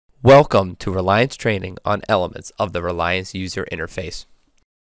Welcome to Relyence training on elements of the Relyence user interface.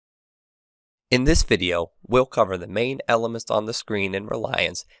 In this video, we'll cover the main elements on the screen in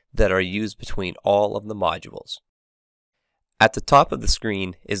Relyence that are used between all of the modules. At the top of the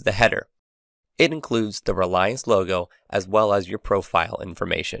screen is the header. It includes the Relyence logo as well as your profile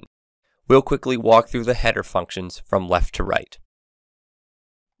information. We'll quickly walk through the header functions from left to right.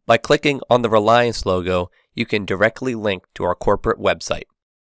 By clicking on the Relyence logo, you can directly link to our corporate website.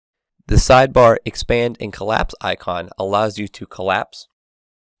 The sidebar Expand and Collapse icon allows you to collapse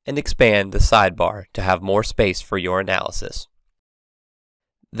and expand the sidebar to have more space for your analysis.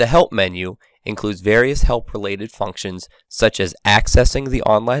 The Help menu includes various help-related functions such as accessing the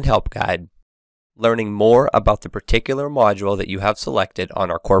online help guide, learning more about the particular module that you have selected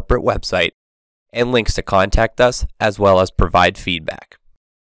on our corporate website, and links to contact us as well as provide feedback.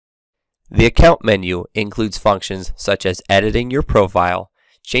 The Account menu includes functions such as editing your profile,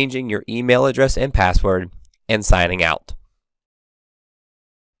 changing your email address and password, and signing out.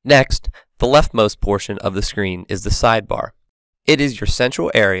 Next, the leftmost portion of the screen is the sidebar. It is your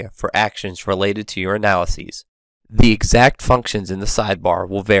central area for actions related to your analyses. The exact functions in the sidebar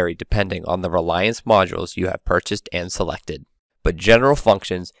will vary depending on the Relyence modules you have purchased and selected, but general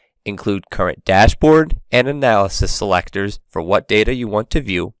functions include current dashboard and analysis selectors for what data you want to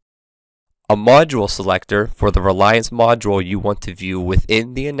view, a module selector for the Relyence module you want to view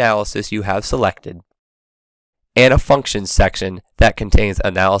within the analysis you have selected, and a functions section that contains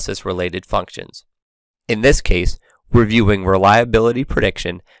analysis-related functions. In this case, we're viewing reliability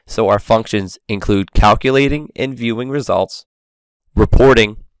prediction, so our functions include calculating and viewing results,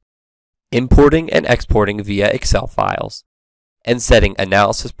 reporting, importing and exporting via Excel files, and setting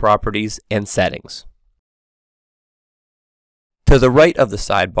analysis properties and settings. To the right of the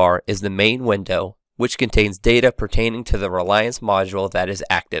sidebar is the main window, which contains data pertaining to the Relyence module that is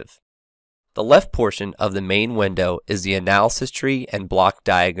active. The left portion of the main window is the analysis tree and block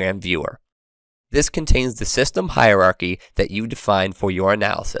diagram viewer. This contains the system hierarchy that you define for your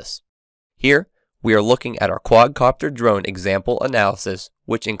analysis. Here, we are looking at our quadcopter drone example analysis,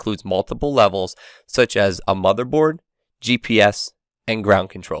 which includes multiple levels such as a motherboard, GPS, and ground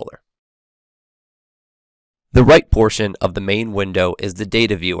controller. The right portion of the main window is the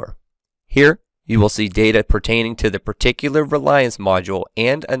data viewer. Here, you will see data pertaining to the particular Relyence module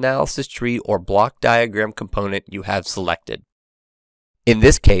and analysis tree or block diagram component you have selected. In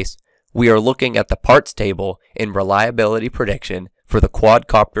this case, we are looking at the parts table in reliability prediction for the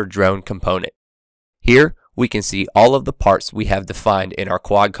quadcopter drone component. Here, we can see all of the parts we have defined in our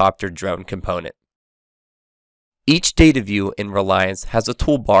quadcopter drone component. Each data view in Relyence has a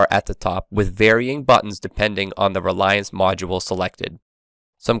toolbar at the top with varying buttons depending on the Relyence module selected.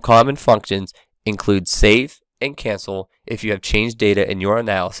 Some common functions include save and cancel if you have changed data in your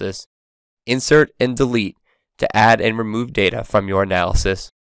analysis, insert and delete to add and remove data from your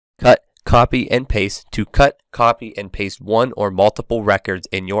analysis, cut, copy, and paste to cut, copy, and paste one or multiple records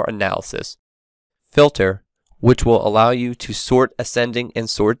in your analysis, filter, which will allow you to sort ascending and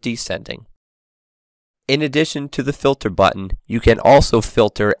sort descending. In addition to the filter button, you can also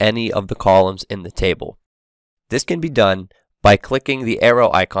filter any of the columns in the table. This can be done by clicking the arrow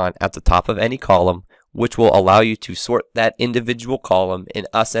icon at the top of any column, which will allow you to sort that individual column in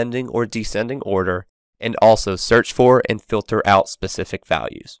ascending or descending order, and also search for and filter out specific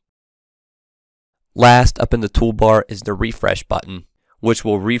values. Last up in the toolbar is the refresh button, which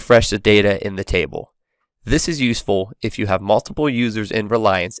will refresh the data in the table. This is useful if you have multiple users in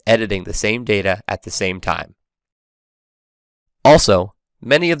Relyence editing the same data at the same time. Also,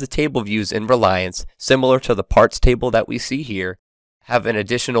 many of the table views in Relyence, similar to the parts table that we see here, have an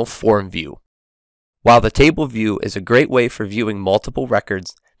additional form view. While the table view is a great way for viewing multiple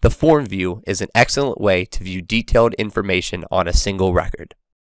records, the form view is an excellent way to view detailed information on a single record.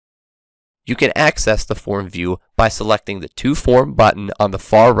 You can access the form view by selecting the To Form button on the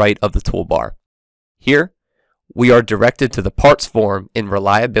far right of the toolbar. Here, we are directed to the parts form in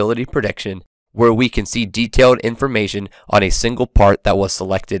reliability prediction, where we can see detailed information on a single part that was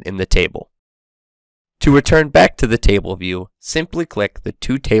selected in the table. To return back to the table view, simply click the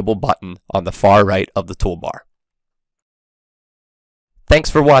To Table button on the far right of the toolbar. Thanks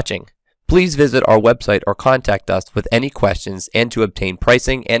for watching. Please visit our website or contact us with any questions and to obtain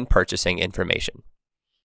pricing and purchasing information.